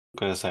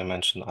As I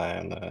mentioned, I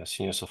am a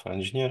senior software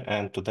engineer,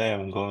 and today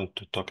I'm going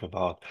to talk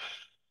about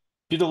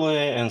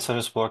PWA and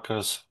service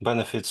workers,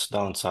 benefits,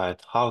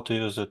 downside, how to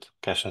use it,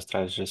 caching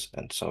strategies,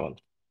 and so on.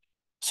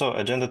 So,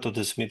 agenda to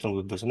this meeting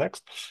will be the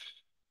next.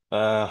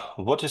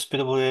 What is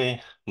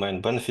PWA? Main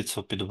benefits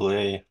of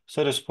PWA,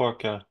 service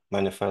worker,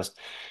 manifest,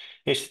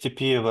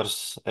 HTTP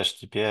versus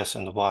HTTPS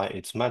and why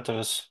it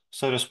matters,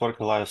 service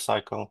worker life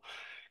cycle,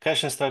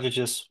 caching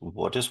strategies,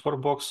 what is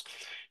workbox,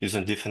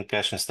 using different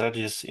caching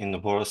strategies in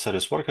the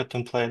service worker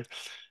template,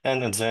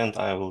 and at the end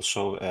I will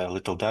show a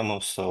little demo,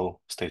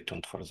 so stay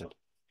tuned for that.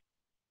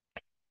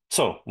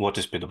 So, what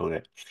is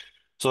PWA?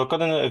 So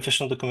according to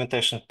official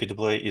documentation,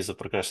 PWA is a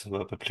progressive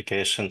web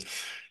application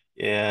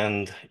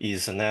and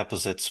is an app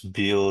that's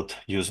built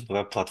using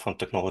web platform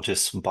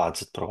technologies,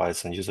 but it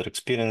provides a user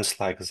experience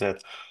like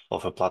that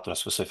of a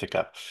platform-specific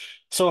app.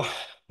 So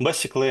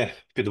basically,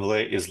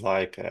 PWA is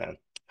like a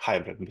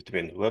hybrid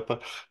between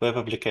web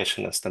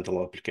application and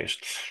standalone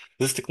application.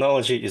 This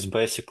technology is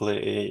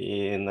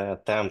basically an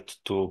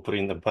attempt to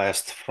bring the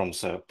best from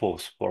the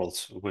both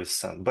worlds with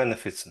some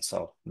benefits and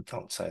some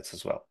downsides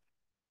as well.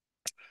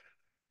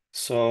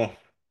 So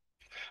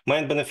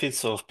main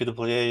benefits of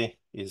PWA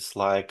is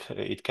like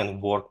it can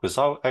work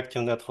without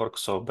active network,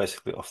 so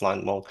basically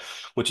offline mode,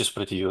 which is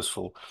pretty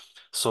useful.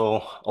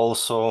 So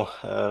also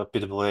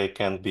PWA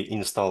can be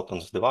installed on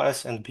the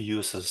device and be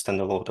used as a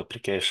standalone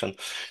application.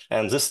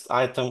 And this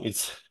item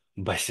is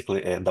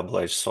basically a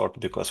double-edged sword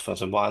because from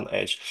the one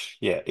edge,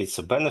 yeah, it's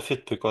a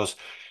benefit because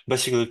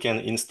basically you can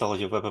install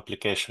your web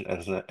application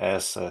as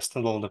a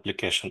standalone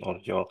application on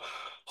your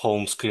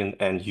home screen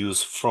and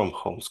use from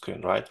home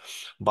screen, right?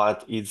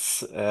 But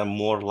it's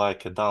more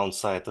like a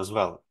downside as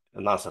well,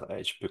 another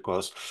edge,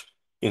 because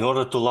in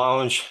order to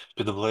launch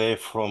PWA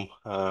from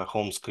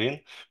home screen,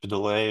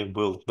 PWA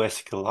will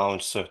basically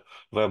launch the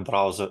web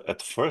browser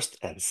at first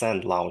and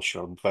then launch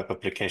your web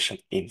application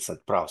in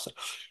that browser.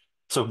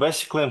 So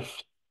basically,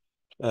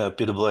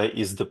 PWA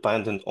is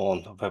dependent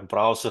on web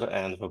browser,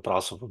 and web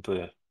browser will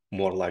be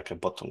more like a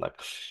bottleneck.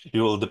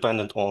 You will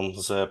dependent on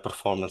the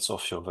performance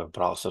of your web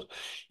browser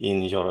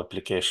in your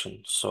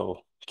application.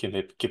 So keep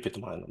it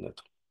in mind on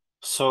it.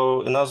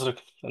 So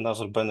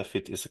another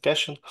benefit is the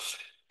caching.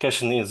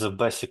 Caching is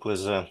basically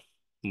the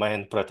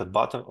main bread and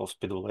butter of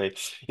PWA.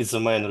 It's the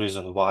main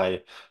reason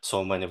why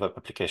so many web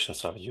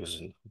applications are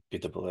using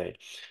PWA.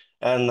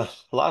 And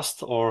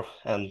last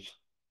and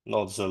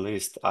not the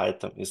least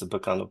item is the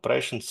backend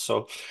operations.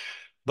 So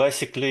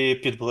basically,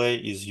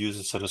 PWA is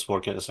using service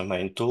worker as a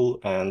main tool,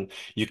 and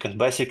you can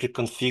basically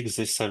configure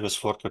this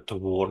service worker to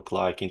work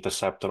like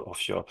interceptor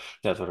of your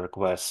network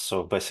requests.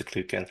 So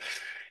basically, you can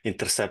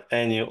intercept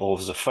any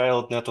of the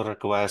failed network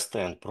requests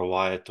and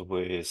provide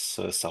with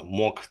some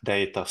mock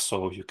data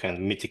so you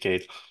can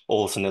mitigate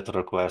all the network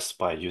requests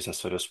by using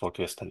service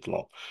worker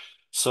standalone.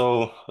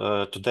 So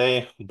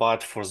today,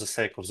 but for the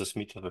sake of this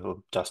meeting, we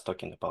will just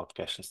talking about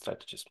caching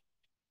strategies.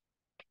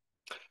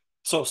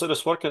 So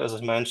service worker, as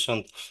I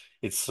mentioned,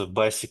 it's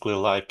basically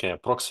like a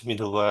proxy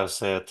middleware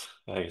that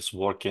is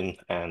working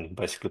and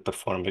basically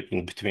performing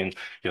in between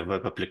your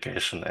web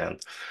application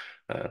and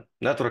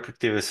network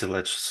activity,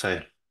 let's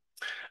say.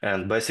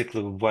 And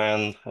basically,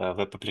 when a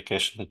web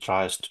application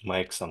tries to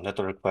make some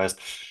network request,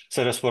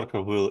 service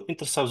worker will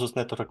intercept those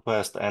network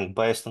requests, and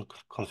based on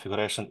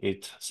configuration,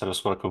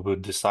 service worker will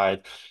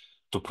decide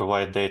to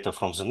provide data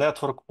from the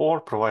network or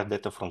provide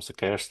data from the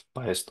cache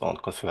based on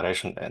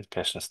configuration and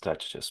caching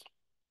strategies.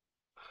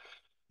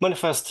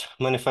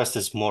 Manifest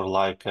is more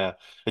like a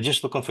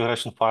digital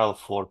configuration file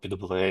for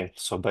PWA.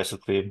 So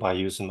basically, by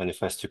using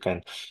manifest, you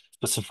can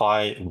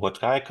specify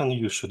what icon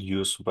you should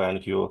use when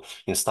you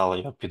install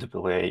your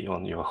PWA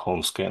on your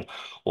home screen,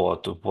 or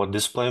to what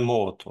display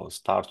mode, or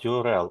start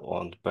URL,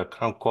 on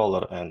background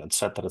color, and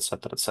etc.,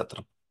 etc.,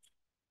 etc.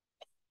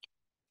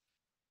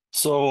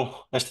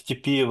 So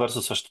HTTP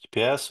versus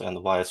HTTPS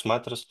and why it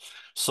matters.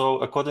 So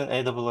according to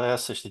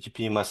AWS,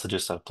 HTTP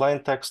messages are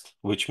plain text,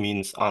 which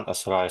means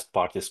unauthorized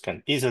parties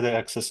can easily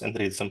access and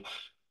read them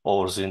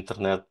over the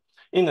internet.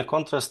 In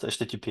contrast,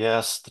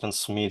 HTTPS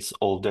transmits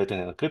all data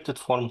in encrypted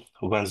form.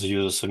 When the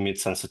user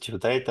submits sensitive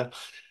data,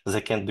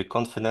 they can be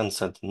confident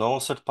that no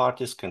third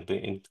parties can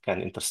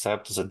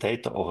intercept the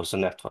data over the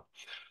network.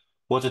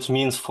 What it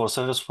means for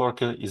service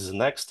worker is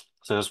next.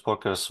 Service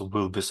workers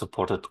will be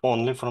supported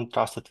only from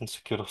trusted and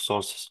secure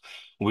sources,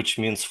 which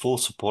means full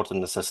support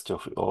and necessity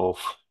of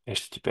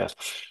HTTPS.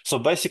 So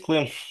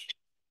basically,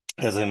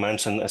 as I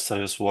mentioned, a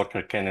service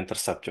worker can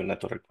intercept your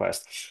network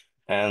request,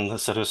 and a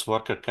service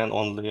worker can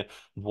only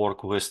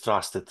work with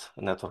trusted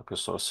network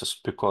resources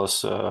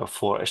because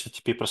for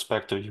HTTP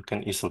perspective, you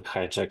can easily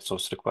hijack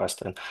those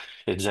requests and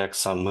eject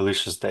some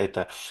malicious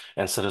data,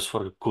 and service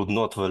worker could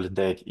not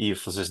validate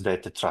if this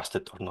data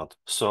trusted or not.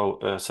 So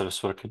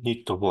service worker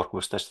need to work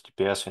with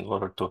HTTPS in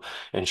order to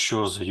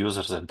ensure the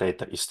user that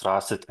data is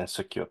trusted and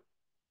secure.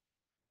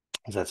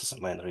 That is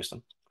the main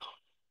reason.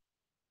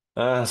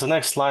 The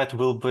next slide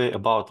will be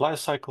about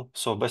lifecycle.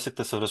 So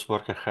basically, service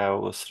worker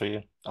have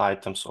three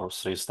items or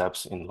three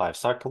steps in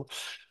lifecycle.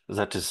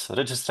 That is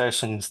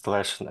registration,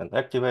 installation, and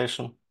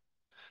activation.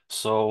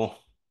 So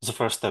the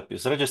first step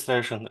is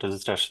registration.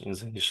 Registration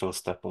is the initial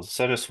step of the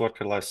service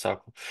worker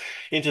lifecycle.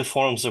 It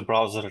informs the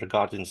browser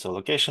regarding the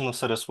location of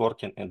service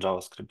worker in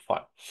JavaScript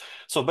file.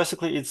 So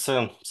basically, it's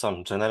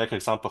some generic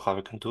example how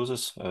you can do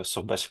this.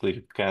 So basically,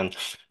 you can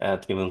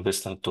add event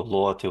listener to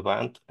load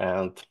event,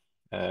 and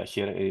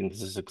here in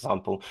this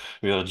example,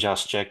 we are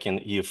just checking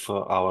if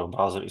our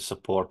browser is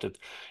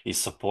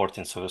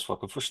supporting service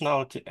worker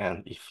functionality,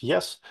 and if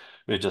yes,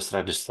 we just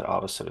register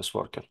our service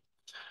worker.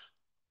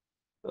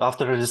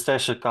 After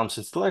registration comes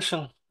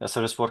installation. A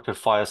service worker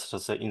fires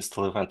the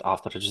install event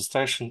after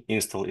registration.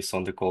 Install is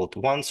only called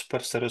once per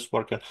service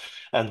worker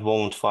and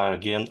won't fire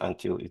again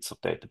until it's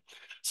updated.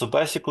 So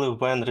basically,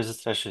 when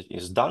registration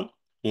is done,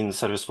 in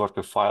service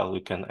worker file,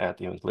 you can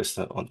add event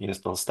listener on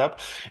install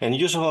step. And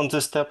usually on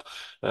this step,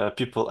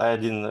 people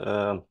add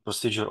in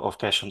procedure of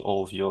caching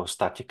all of your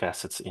static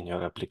assets in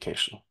your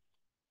application.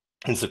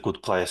 It's a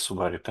good place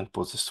where you can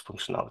put this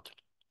functionality.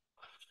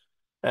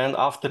 And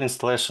after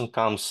installation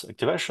comes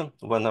activation.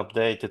 When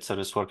updated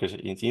service worker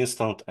is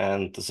installed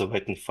and the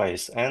waiting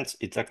phase ends,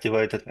 it's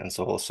activated and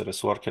the whole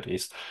service worker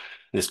is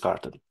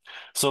discarded.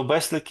 So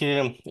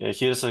basically,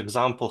 here's an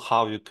example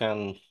how you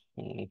can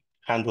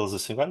handle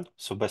this event.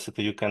 So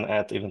basically, you can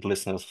add event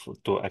listeners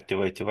to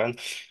activate event.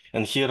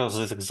 And here is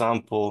this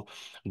example.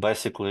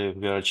 Basically,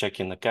 we are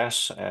checking the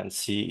cache and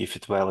see if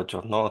it's valid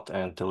or not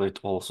and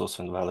delete all those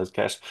invalid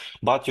cache.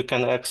 But you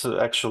can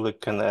actually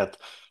can add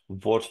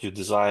what you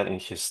desire in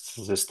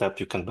this step.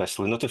 You can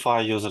basically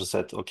notify users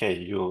that, okay,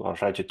 you are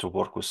ready to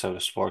work with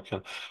service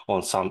worker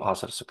on some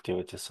other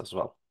activities as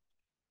well.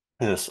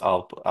 It's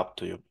up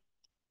to you.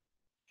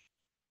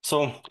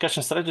 So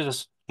caching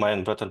strategies,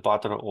 main bread and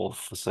butter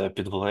of the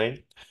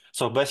PWA.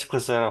 So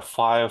basically there are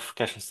 5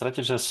 caching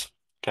strategies: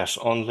 cache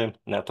only,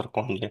 network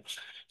only,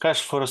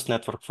 cache first,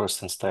 network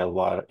first, and stale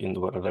wire in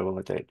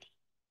variable date.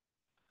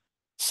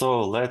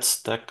 So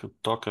let's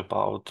talk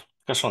about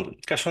cache only.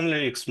 Cache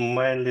only is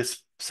mainly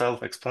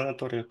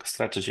self-explanatory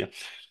strategy.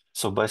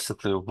 So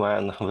basically,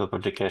 when web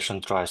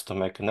application tries to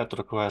make a network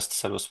request,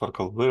 service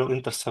worker will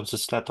intercept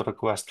this network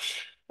request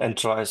and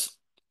tries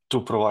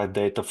to provide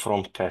data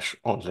from cache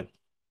only,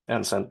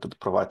 and then to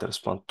provide a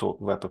response to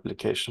web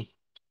application.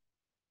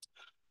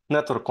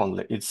 Network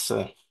only, it's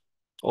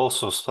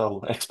also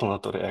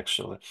self-explanatory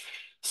actually.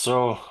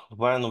 So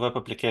when web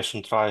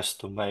application tries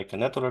to make a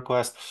network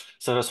request,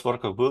 service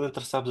worker will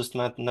intercept this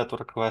network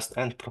request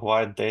and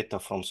provide data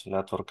from the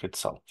network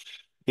itself.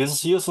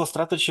 It's a useful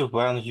strategy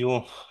when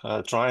you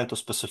trying to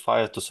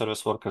specify to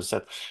service workers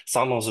that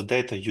some of the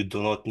data you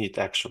do not need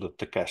actually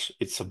to cache.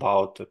 It's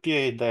about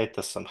PWA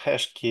data, some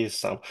hash keys,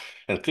 some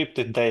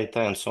encrypted data,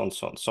 and so on,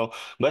 so on. So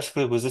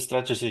basically, with this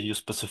strategy, you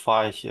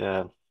specify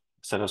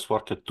service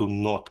worker to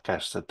not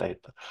cache the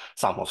data,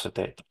 some of the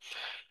data,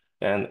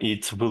 and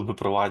it will be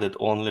provided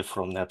only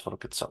from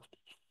network itself.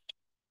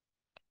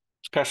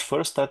 Cache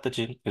first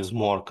strategy is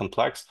more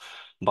complex,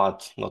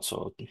 but not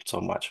so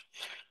much.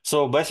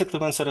 So basically,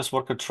 when service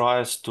worker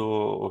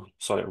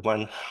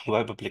when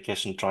web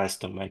application tries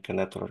to make a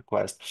network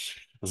request,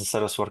 the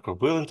service worker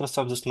will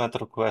intercept this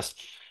network request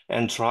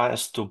and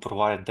tries to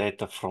provide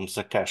data from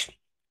the cache.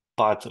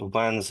 But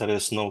when there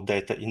is no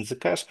data in the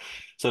cache,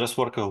 service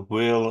worker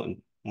will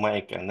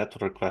make a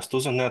network request to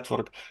the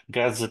network,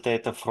 get the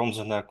data from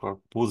the network,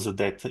 put the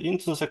data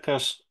into the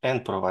cache,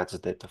 and provide the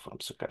data from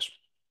the cache.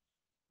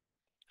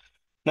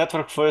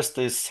 Network first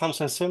is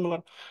something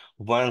similar.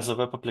 When the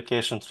web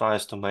application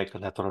tries to make a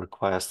network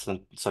request,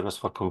 and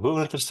service worker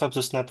will intercept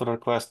this network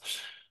request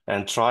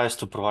and tries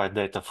to provide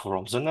data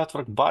from the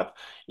network. But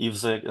if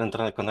the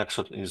internet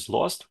connection is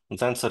lost,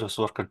 then service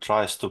worker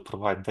tries to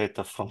provide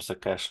data from the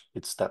cache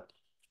instead.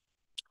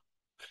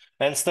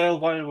 And stale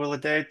wire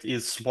validate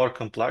is more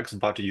complex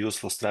but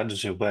useful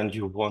strategy when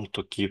you want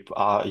to keep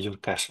your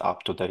cache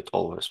up to date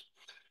always.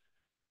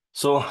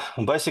 So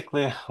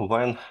basically,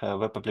 when a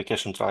web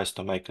application tries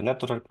to make a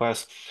network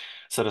request,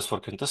 service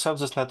worker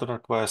intercepts this network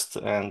request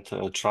and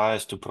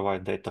tries to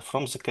provide data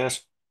from the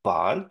cache,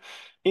 but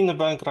in the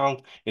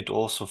background, it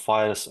also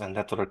fires a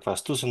network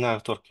request to the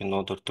network in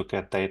order to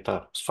get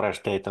data,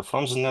 fresh data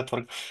from the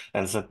network,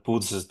 and that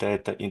puts this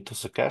data into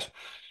the cache.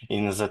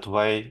 In that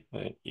way,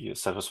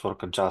 service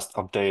worker just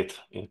update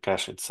in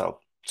cache itself.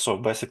 So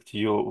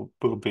basically, you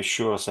will be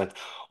sure that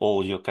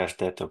all your cache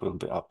data will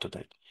be up to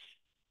date.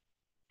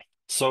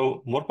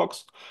 So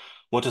workbox,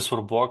 what is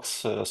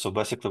workbox? So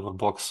basically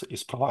workbox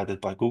is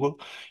provided by Google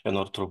in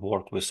order to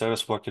work with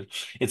service worker.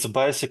 It's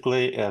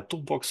basically a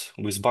toolbox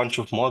with bunch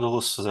of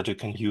models that you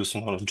can use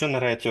in order to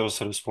generate your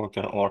service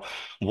worker or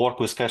work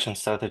with caching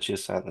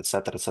strategies and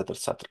etc. etc.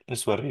 etc.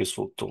 It's very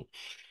useful tool.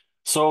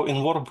 So in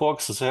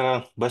workbox there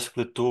are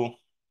basically 2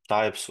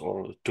 types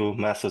or 2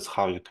 methods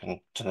how you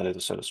can generate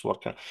a service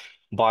worker: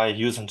 by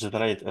using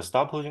generate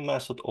SW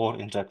method or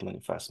inject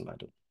manifest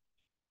method.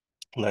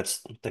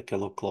 Let's take a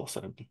look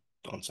closer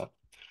on that.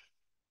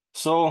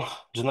 So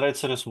generate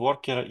service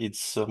worker,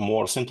 it's a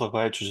more simple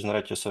way to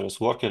generate your service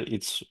worker.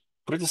 It's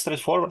pretty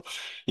straightforward.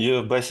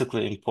 You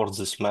basically import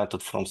this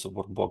method from the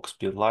workbox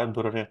build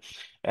library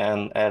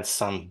and add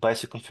some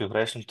basic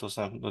configuration to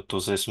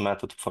this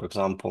method. For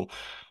example,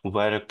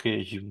 where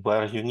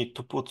you need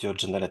to put your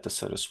generated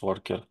service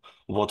worker,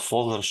 what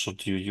folder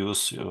should you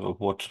use,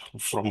 what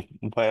from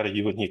where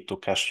you need to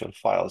cache your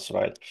files,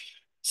 right?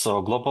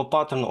 So global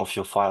pattern of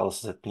your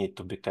files that need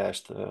to be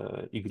cached,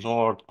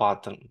 ignored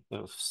pattern,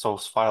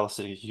 source files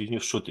you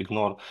should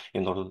ignore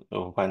in order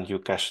when you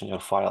cache in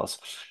your files.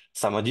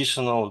 Some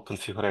additional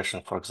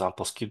configuration, for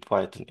example, skip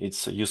waiting.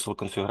 It's a useful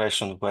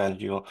configuration when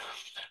you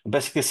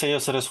basically say your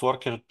service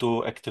worker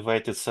to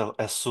activate itself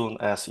as soon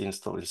as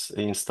install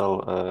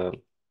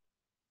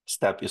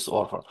step is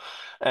over.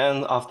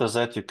 And after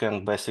that, you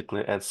can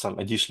basically add some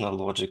additional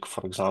logic.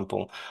 For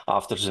example,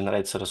 after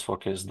generate service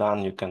worker is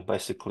done, you can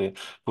basically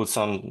put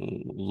some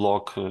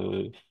log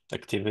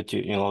activity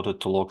in order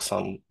to log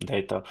some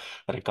data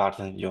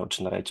regarding your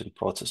generating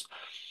process.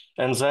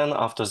 And then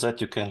after that,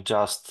 you can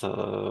just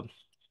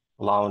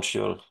launch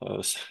your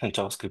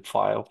JavaScript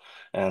file,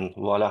 and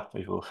voila,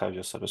 you will have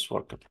your service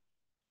worker.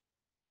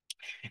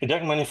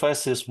 Eject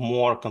manifest is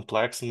more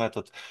complex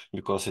method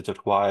because it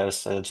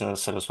requires a general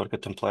service worker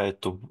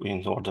template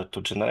in order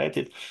to generate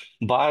it.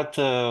 But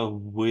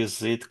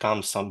with it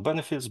comes some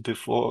benefits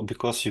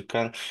because you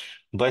can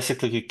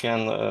basically you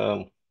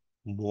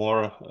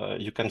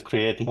can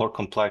create more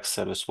complex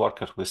service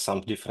worker with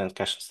some different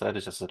caching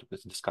strategies that we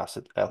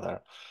discussed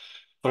earlier.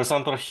 For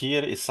example,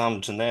 here is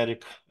some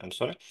generic, I'm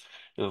sorry.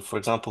 For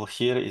example,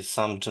 here is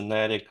some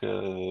generic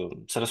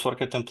service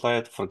worker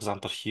template. For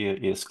example, here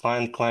is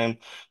client claim,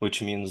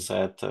 which means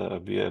that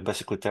we are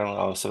basically telling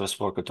our service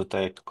worker to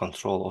take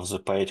control of the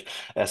page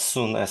as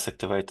soon as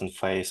activating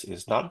phase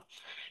is done.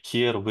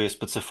 Here we're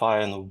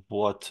specifying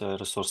what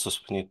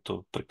resources we need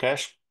to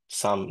pre-cache,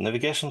 some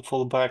navigation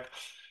fallback,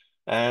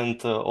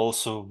 and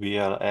also we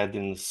are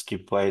adding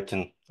skip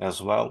waiting as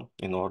well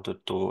in order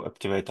to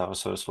activate our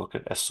service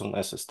worker as soon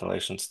as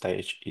installation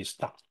stage is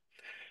done.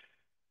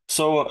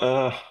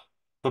 So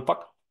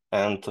Webpack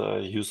and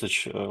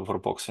usage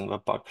Workbox in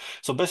Webpack.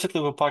 So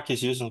basically Webpack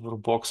is using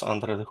Workbox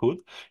under the hood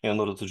in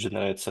order to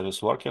generate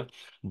service worker,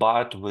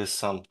 but with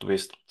some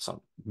twist,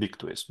 some big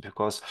twist,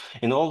 because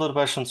in older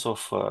versions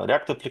of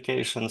React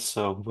applications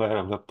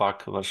where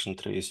Webpack version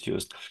 3 is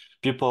used,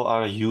 people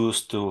are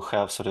used to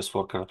have service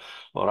worker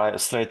right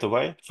straight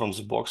away from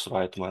the box,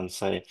 right when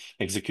they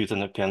execute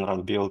an APN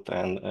run build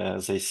and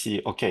they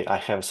see, okay, I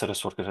have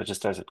service worker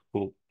registered,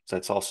 cool,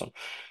 that's awesome.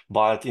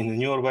 But in the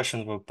newer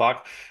version of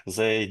Webpack,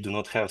 they do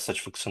not have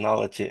such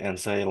functionality, and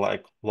they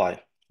like,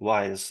 why?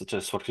 Why is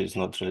service worker is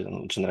not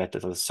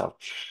generated as itself?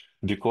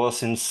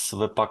 Because in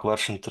Webpack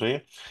version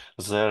 3,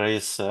 there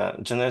is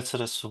generate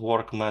service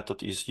work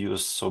method is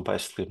used. So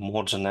basically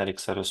more generic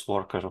service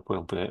worker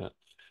will be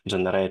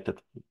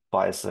generated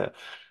by the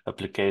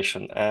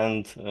application.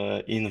 And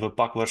in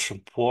Webpack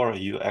version 4,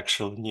 you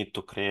actually need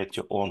to create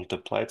your own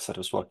template,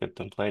 service worker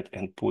template,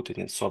 and put it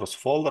in source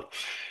folder.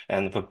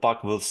 And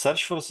Webpack will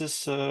search for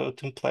this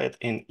template.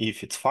 And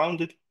if it's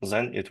found it,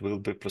 then it will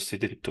be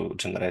proceeded to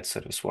generate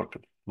service worker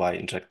by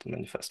injecting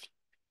manifest.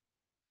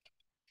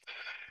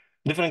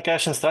 Different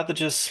caching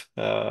strategies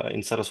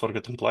in service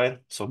worker template.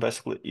 So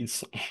basically,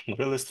 it's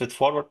really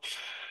straightforward.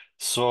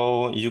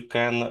 So you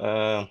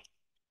can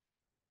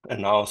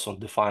announce or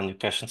define your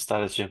caching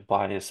strategy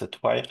by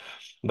that way.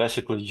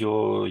 Basically,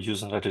 you're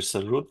using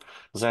registered root,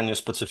 then you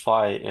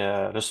specify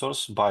a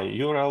resource by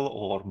URL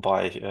or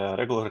by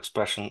regular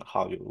expression,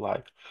 how you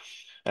like.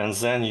 And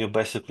then you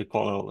basically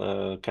call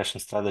a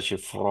caching strategy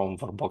from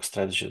Workbox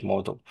strategy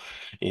model,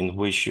 in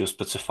which you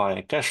specify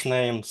a cache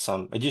name,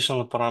 some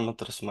additional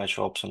parameters, match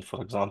option,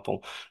 for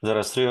example. There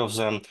are 3 of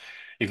them.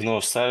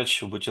 Ignore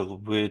search, which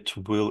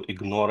will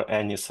ignore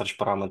any search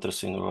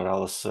parameters in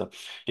URLs.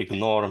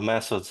 Ignore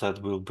methods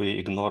that will be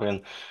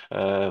ignoring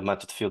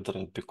method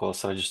filtering,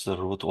 because register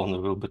root only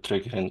will be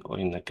triggering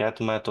in the get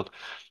method.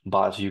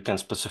 But you can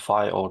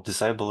specify or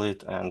disable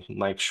it and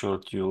make sure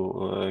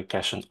you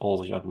cache in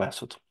all your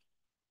methods.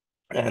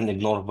 And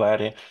ignore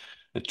vary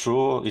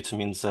true, it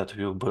means that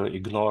we'll be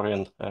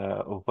ignoring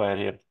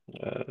vary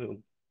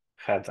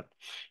header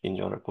in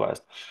your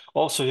request.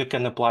 Also, you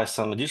can apply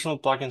some additional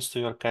plugins to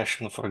your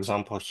caching. For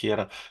example,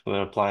 here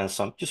we're applying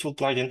some useful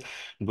plugin,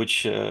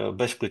 which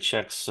basically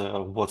checks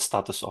what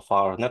status of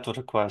our network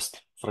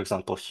request. For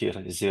example,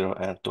 here is 0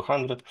 and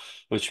 200,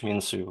 which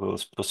means you will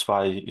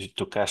specify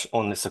to cache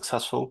only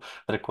successful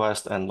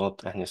request and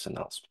not anything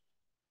else.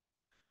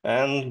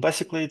 And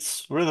basically,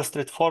 it's really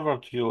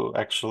straightforward. You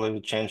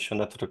actually change your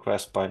network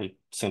request by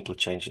simply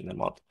changing the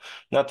mode.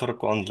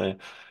 Network only,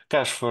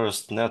 cache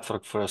first,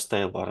 network first,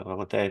 tail bar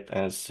validate.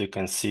 As you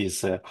can see,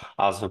 the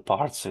other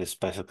parts is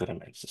basically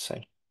remains the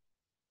same.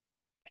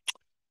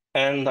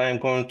 And I'm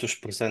going to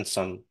present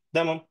some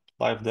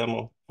live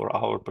demo for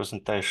our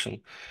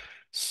presentation.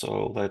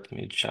 So let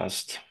me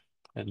just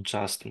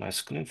adjust my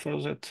screen for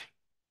that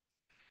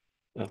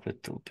a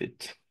little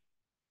bit.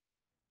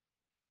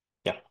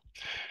 Yeah.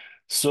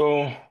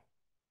 So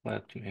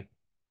let me.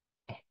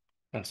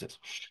 That's it.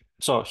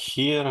 So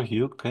here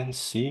you can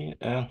see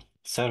a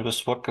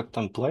service worker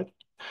template,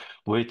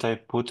 which I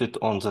put it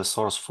on the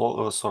source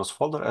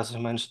folder, as I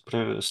mentioned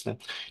previously.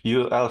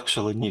 You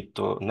actually need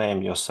to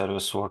name your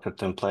service worker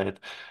template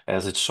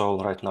as it's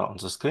shown right now on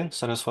the screen,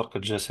 service worker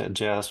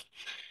JS.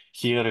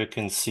 Here you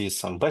can see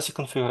some basic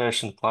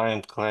configuration,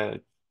 client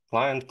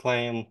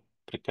claim,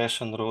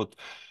 application route,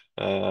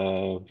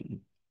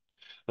 and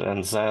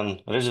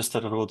then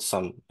register route,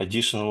 some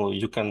additional,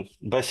 you can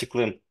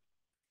basically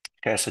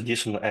cache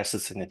additional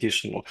assets in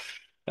additional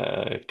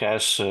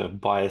cache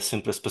by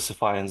simply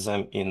specifying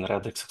them in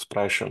Redux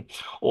expression.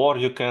 Or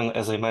you can,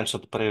 as I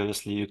mentioned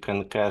previously, you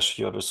can cache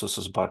your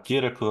resources by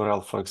direct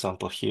URL. For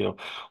example, here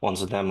on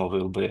the demo,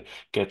 we'll be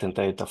getting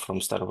data from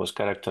Starbucks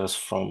characters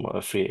from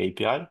a free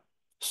API.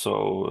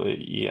 So,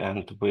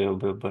 and we'll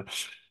be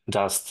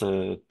just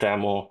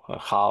demo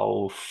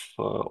how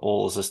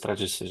all the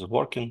strategies is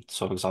working.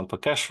 So, for example,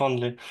 cache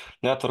only,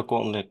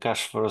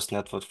 cache first,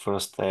 network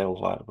first, tail,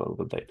 will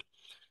be data.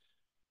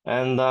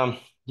 And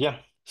yeah,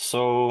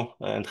 so,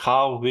 and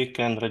how we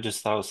can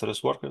register our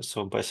service worker.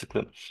 So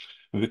basically,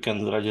 we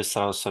can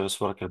register our service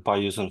worker by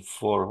using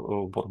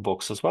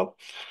workbox as well.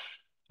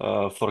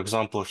 For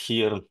example,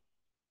 here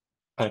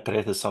I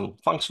created some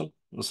function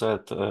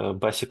that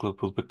basically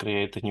will be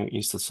create a new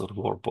instance of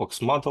workbox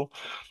model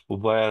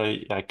where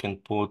I can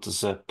put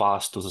the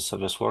path to the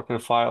service worker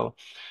file.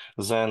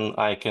 Then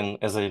I can,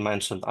 as I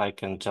mentioned, I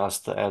can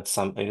just add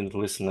some event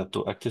listener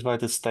to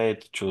activated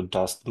state to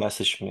just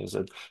message me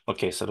that,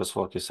 okay, service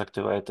work is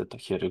activated,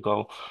 here you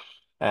go.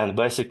 And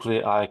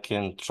basically I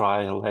can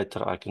try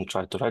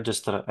to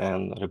register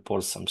and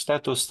report some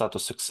status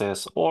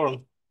success,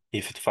 or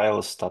if it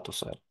fails,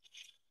 status error.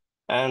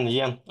 And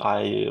yeah,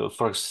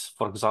 for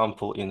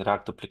example, in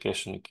React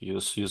application, you can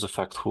use use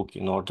effect hook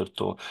in order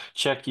to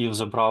check if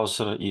the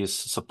browser if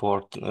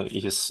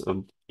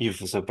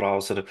the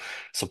browser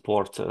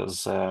support the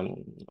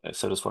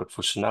service work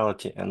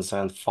functionality, and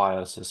then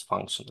fires this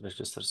function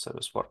register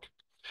service work.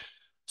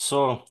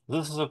 So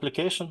this is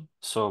application.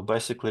 So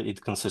basically,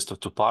 it consists of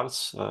two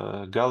parts.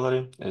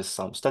 Gallery is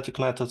some static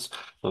methods,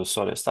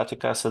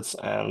 static assets,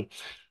 and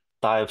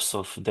types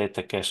of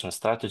data caching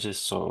strategies.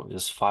 So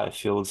there's 5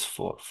 fields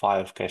for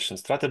 5 caching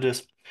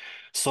strategies.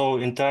 So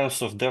in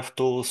terms of dev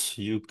tools,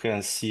 you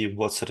can see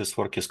what service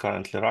work is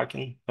currently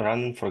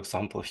running. For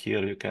example,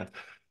 here you can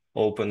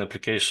open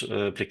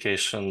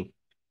application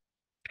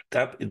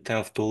tab in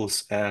dev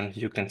tools, and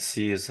you can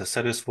see the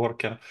service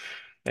worker.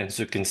 As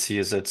you can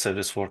see, that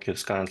service worker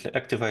is currently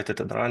activated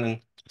and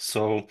running.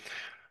 So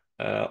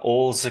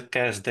all the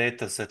cache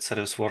data that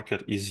service worker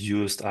is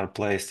used are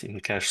placed in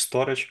cache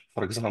storage.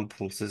 For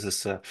example, this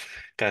is a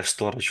cache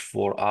storage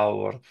for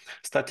our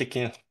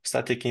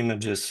static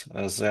images.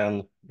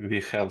 Then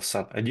we have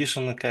some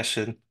additional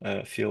caching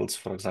fields,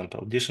 for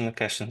example, additional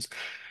caches,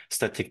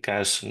 static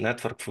cache,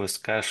 network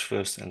first, cache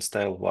first, and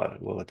style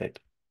validate.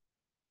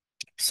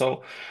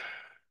 So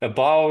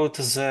about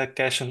the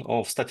caching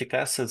of static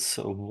assets,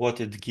 what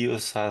it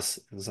gives us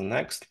the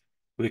next,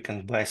 we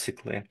can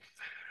basically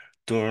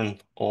turn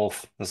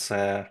off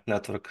the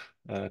network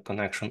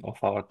connection of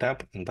our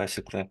tab and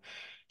basically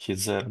hit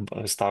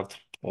the start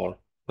or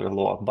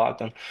reload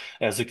button.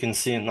 As you can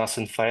see,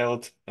 nothing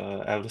failed,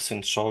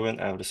 everything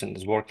showing, everything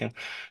is working,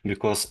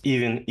 because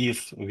even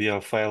if we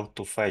have failed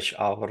to fetch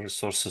our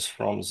resources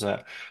from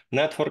the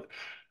network,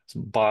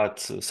 but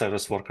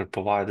service worker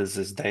provided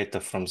this data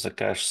from the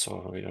cache,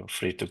 so we are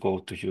free to go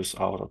to use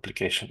our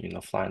application in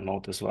offline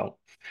mode as well.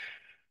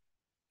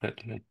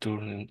 Let me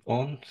turn it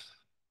on.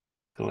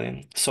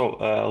 Clean. So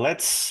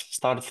let's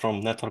start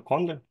from network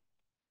only.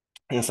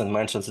 Instant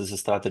mentions is a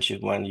strategy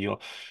when you're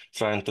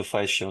trying to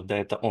fetch your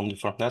data only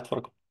from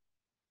network.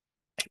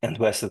 And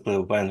basically,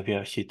 when we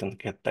are hitting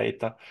get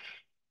data,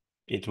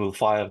 it will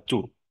fire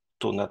two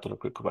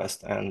network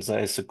requests. And there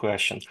is a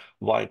question,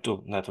 why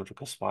 2 network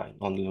requests? Why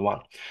only 1?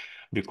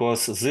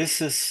 Because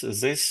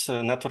this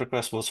network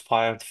request was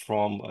fired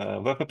from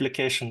a web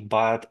application,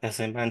 but as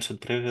I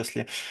mentioned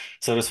previously,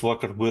 service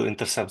worker will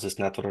intercept this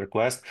network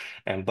request,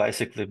 and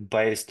basically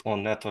based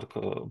on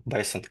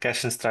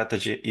caching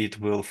strategy, it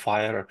will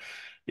fire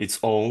its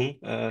own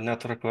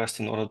network request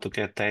in order to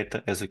get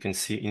data. As you can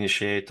see,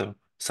 initiator,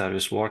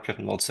 service worker,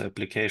 not the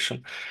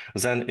application.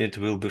 Then it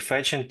will be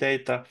fetching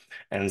data,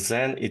 and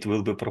then it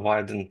will be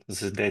providing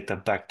this data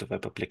back to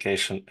web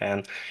application.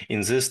 And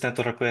in this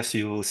network request,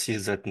 you will see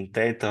that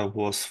data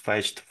was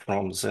fetched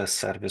from the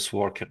service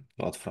worker,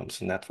 not from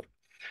the network.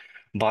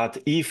 But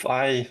if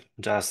I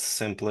just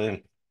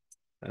simply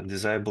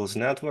disable the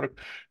network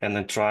and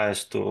it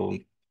tries to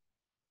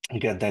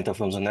get data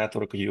from the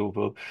network, you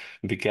will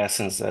be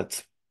guessing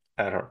that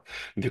error,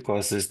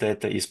 because this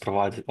data is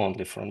provided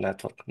only from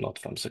network, not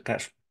from the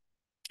cache.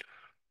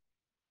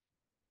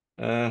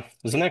 The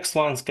next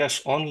one,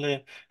 cache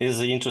only, is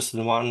the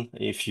interesting one.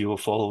 If you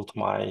followed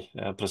my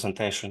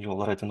presentation, you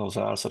already know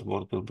the answer,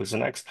 what will be the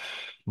next.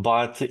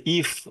 But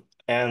if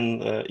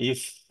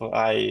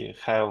I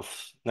have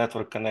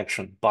network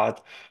connection,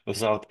 but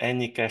without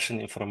any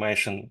caching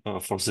information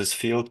for this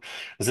field,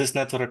 this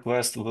network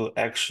request will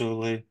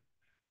actually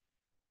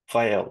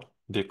fail,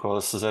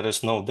 because there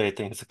is no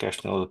data in the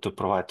cache in order to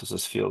provide to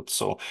this field.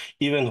 So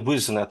even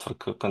with the network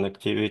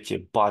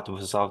connectivity, but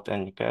without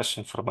any cache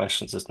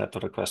information, this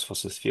network request for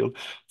this field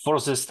for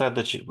this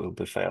strategy will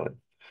be failing.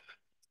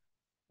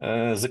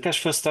 The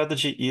cache-first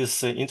strategy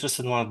is an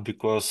interesting one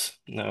because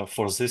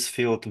for this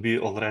field, we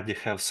already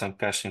have some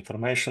cache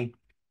information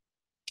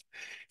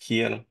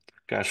here,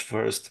 cache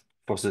first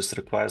for this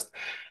request.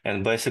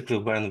 And basically,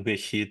 when we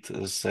hit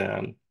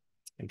the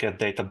get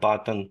data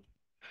button,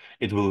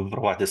 it will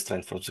provide the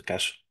strength from the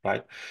cache,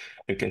 right?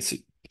 You can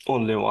see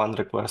only one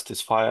request is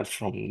fired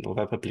from the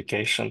web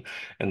application,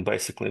 and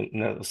basically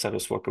the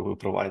service worker will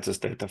provide this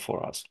data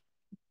for us.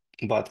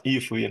 But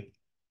if we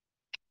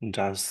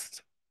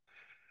just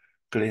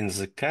clean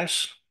the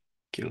cache,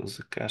 kill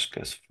the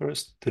cache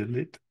first,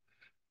 delete,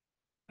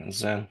 and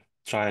then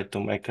try to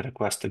make a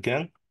request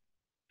again,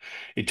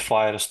 it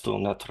fires to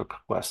network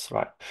request,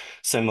 right?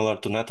 Similar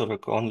to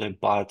network only,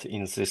 but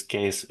in this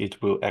case,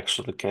 it will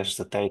actually cache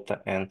the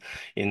data, and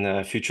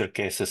in future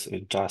cases,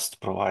 it just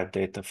provide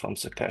data from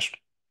the cache.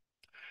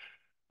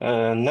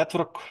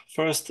 Network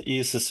first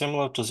is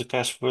similar to the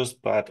cache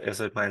first, but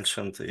as I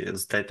mentioned,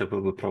 is data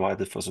will be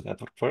provided for the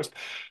network first.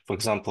 For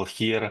example,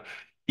 here,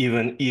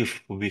 even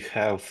if we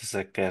have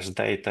the cache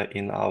data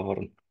in our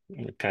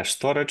cache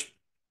storage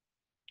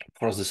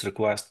for this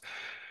request,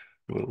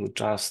 we will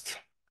just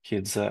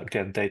hit the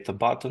get data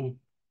button.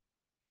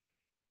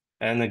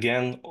 And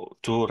again,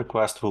 two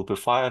requests will be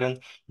firing,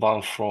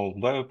 one from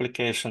web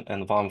application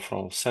and one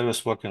from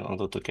service worker in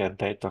order to get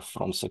data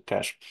from the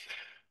cache.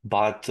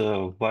 But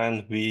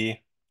when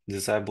we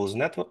disable the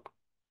network,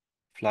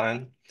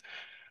 offline,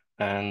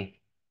 and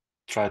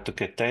try to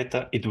get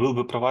data, it will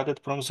be provided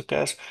from the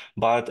cache.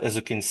 But as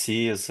you can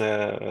see,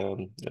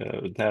 the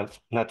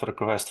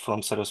network request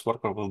from service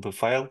worker will be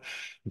failed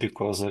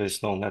because there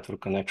is no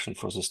network connection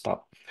for the stuff.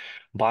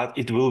 But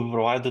it will be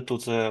provided to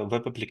the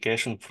web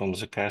application from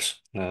the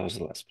cache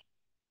nevertheless.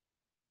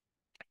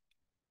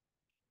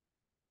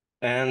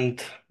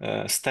 And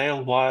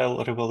stale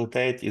while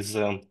revalidate is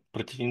a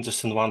pretty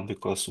interesting one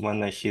because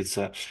when I hit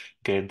the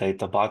get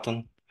data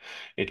button,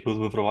 it will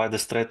be provided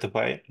straight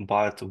away,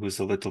 but with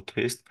a little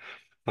twist.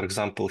 For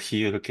example,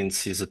 here you can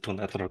see the two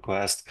network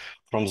requests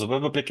from the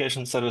web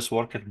application service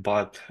worker,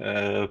 but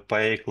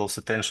pay close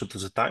attention to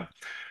the time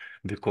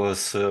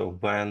because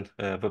when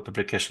web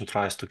application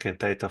tries to get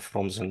data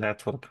from the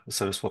network, the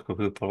service worker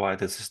will provide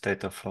this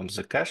data from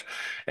the cache,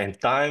 and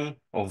time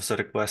of the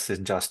request is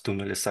just 2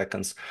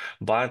 milliseconds.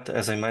 But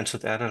as I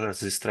mentioned earlier,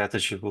 this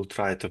strategy will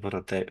try to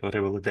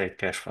revalidate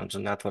cache from the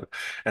network,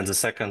 and the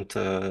second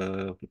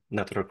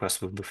network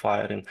request will be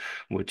firing,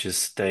 which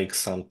is takes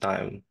some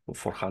time,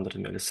 400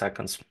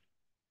 milliseconds.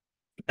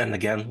 And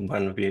again,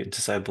 when we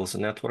disable the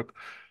network,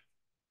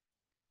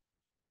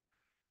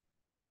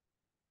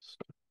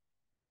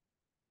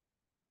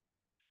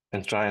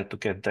 and trying to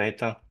get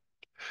data,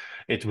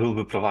 it will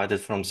be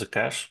provided from the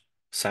cache,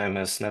 same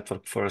as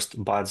network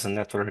first, but the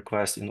network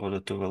request in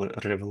order to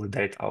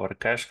revalidate our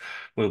cache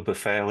will be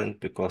failing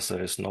because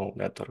there is no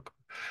network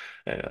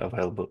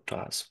available to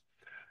us.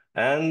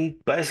 And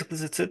basically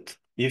that's it.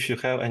 If you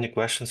have any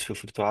questions, feel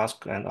free to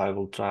ask and I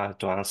will try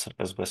to answer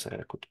as best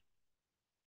I could.